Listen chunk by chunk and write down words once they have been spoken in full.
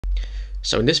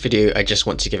So in this video, I just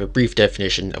want to give a brief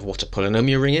definition of what a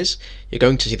polynomial ring is. You're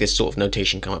going to see this sort of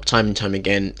notation come up time and time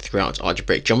again throughout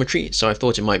algebraic geometry, so I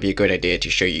thought it might be a good idea to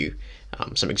show you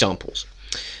some examples.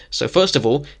 So first of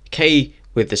all, k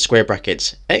with the square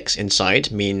brackets x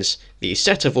inside means the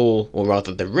set of all, or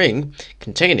rather the ring,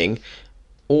 containing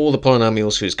all the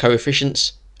polynomials whose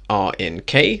coefficients are in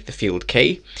k, the field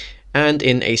k, and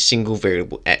in a single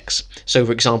variable x. So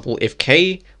for example, if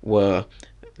k were,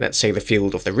 let's say, the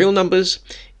field of the real numbers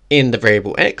in the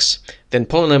variable x, then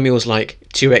polynomials like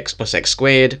 2x plus x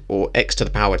squared or x to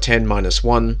the power 10 minus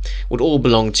 1 would all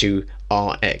belong to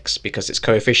Rx because its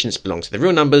coefficients belong to the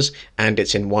real numbers and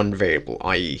it's in one variable,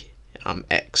 i.e.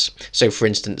 x. So for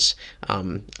instance,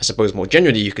 I suppose more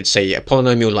generally you could say a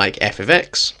polynomial like f of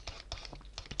x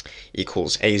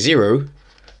equals a0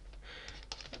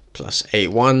 plus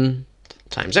a1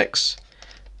 times x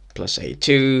plus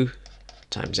a2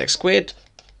 times x squared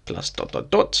plus dot dot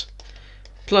dot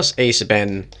plus a sub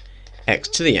n x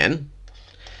to the n.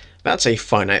 That's a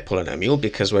finite polynomial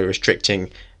because we're restricting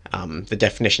the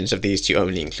definitions of these to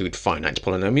only include finite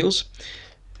polynomials.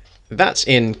 That's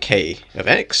in k of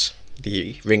x,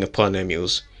 the ring of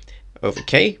polynomials over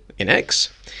k in x,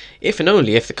 if and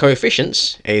only if the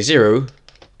coefficients a0,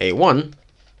 a1,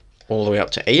 all the way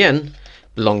up to an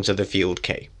belong to the field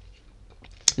k.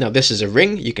 Now this is a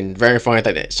ring. You can verify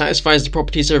that it satisfies the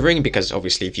properties of a ring because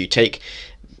obviously if you take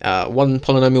one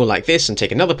polynomial like this and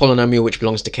take another polynomial which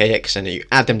belongs to kx and you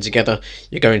add them together,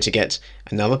 you're going to get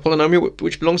another polynomial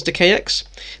which belongs to kx.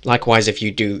 Likewise, if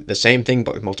you do the same thing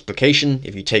but with multiplication,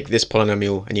 if you take this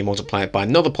polynomial and you multiply it by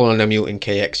another polynomial in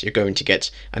kx, you're going to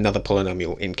get another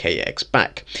polynomial in kx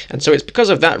back. And so it's because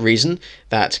of that reason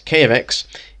that k of x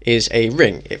is a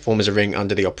ring. It forms a ring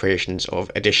under the operations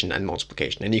of addition and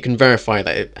multiplication, and you can verify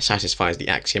that it satisfies the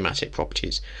axiomatic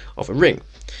properties of a ring.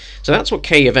 So that's what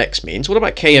k of x means. What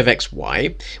about k of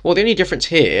xy? Well, the only difference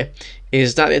here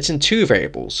is that it's in two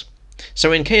variables.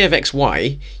 So in k of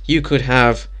xy, you could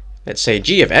have, let's say,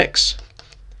 g of x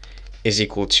is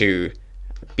equal to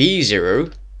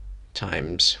b0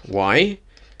 times y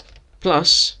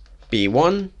plus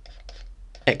b1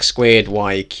 x squared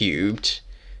y cubed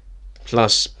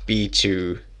plus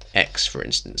b2x, for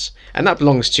instance, and that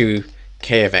belongs to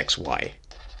k of xy,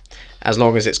 as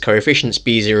long as its coefficients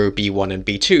b0, b1, and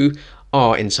b2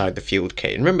 are inside the field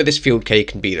k. And remember, this field k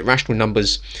can be the rational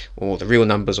numbers, or the real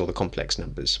numbers, or the complex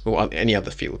numbers, or any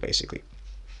other field, basically.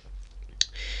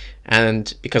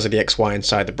 And because of the xy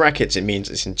inside the brackets, it means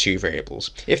it's in two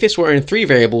variables. If this were in three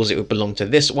variables, it would belong to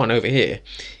this one over here,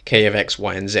 k of x,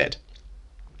 y, and z.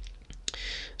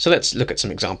 So let's look at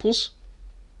some examples.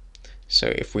 So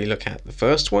if we look at the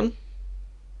first one,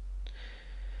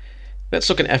 let's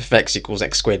look at f of x equals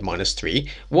x squared minus 3.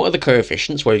 What are the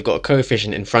coefficients? Well, you've got a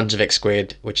coefficient in front of x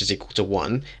squared, which is equal to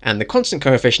 1, and the constant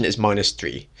coefficient is minus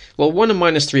 3. Well, 1 and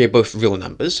minus 3 are both real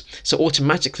numbers, so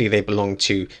automatically they belong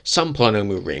to some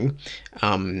polynomial ring,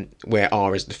 where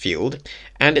R is the field,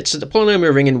 and it's a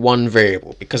polynomial ring in one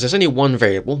variable, because there's only one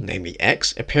variable, namely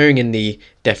x, appearing in the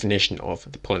definition of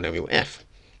the polynomial f.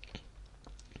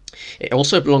 It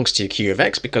also belongs to q of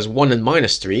x because 1 and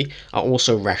minus 3 are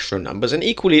also rational numbers, and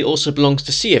equally it also belongs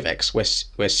to c of x,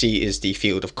 where c is the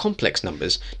field of complex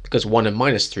numbers because 1 and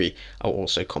minus 3 are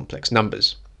also complex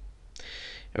numbers.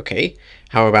 Okay,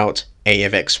 how about a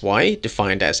of xy,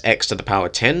 defined as x to the power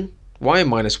 10 y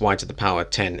minus y to the power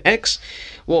 10x?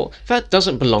 Well, that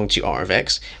doesn't belong to R of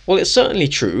x. Well, it's certainly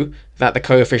true that the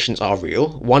coefficients are real.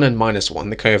 1 and minus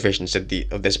 1, the coefficients of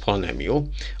this polynomial,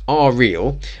 are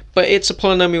real, but it's a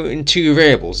polynomial in two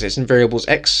variables. It's in variables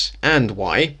x and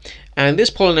y, and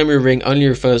this polynomial ring only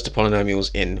refers to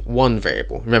polynomials in one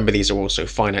variable. Remember, these are also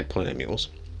finite polynomials.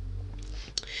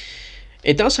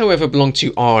 It does, however, belong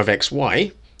to R of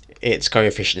xy. Its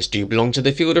coefficients do belong to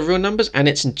the field of real numbers, and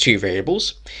it's in two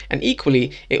variables. And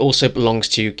equally, it also belongs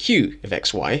to q of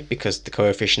xy, because the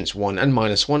coefficients 1 and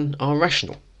minus 1 are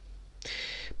rational.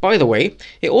 By the way,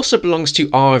 it also belongs to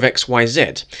R of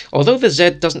xyz. Although the z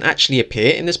doesn't actually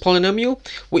appear in this polynomial,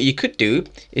 what you could do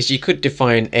is you could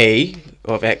define a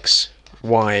of x,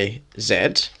 y,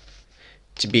 z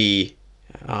to be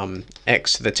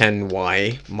x to the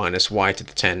 10y minus y to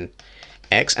the 10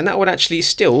 x, and that would actually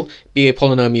still be a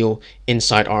polynomial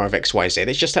inside R of xyz.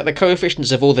 It's just that the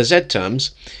coefficients of all the z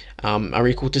terms are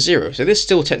equal to 0. So this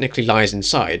still technically lies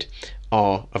inside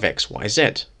R of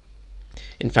xyz.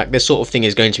 In fact, this sort of thing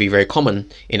is going to be very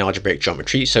common in algebraic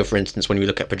geometry. So for instance, when we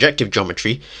look at projective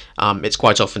geometry, it's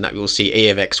quite often that we will see a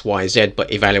of x, y, z,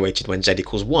 but evaluated when z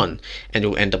equals 1, and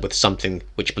you'll end up with something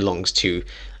which belongs to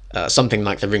something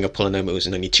like the ring of polynomials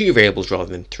in only two variables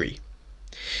rather than three.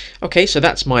 Okay, so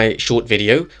that's my short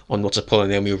video on what a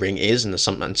polynomial ring is and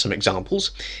some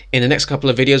examples. In the next couple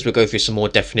of videos, we'll go through some more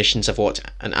definitions of what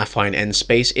an affine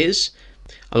n-space is,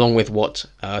 along with what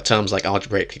terms like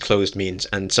algebraically closed means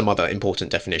and some other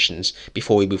important definitions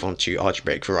before we move on to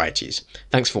algebraic varieties.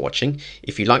 Thanks for watching.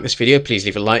 If you like this video, please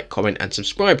leave a like, comment and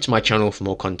subscribe to my channel for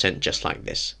more content just like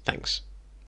this. Thanks.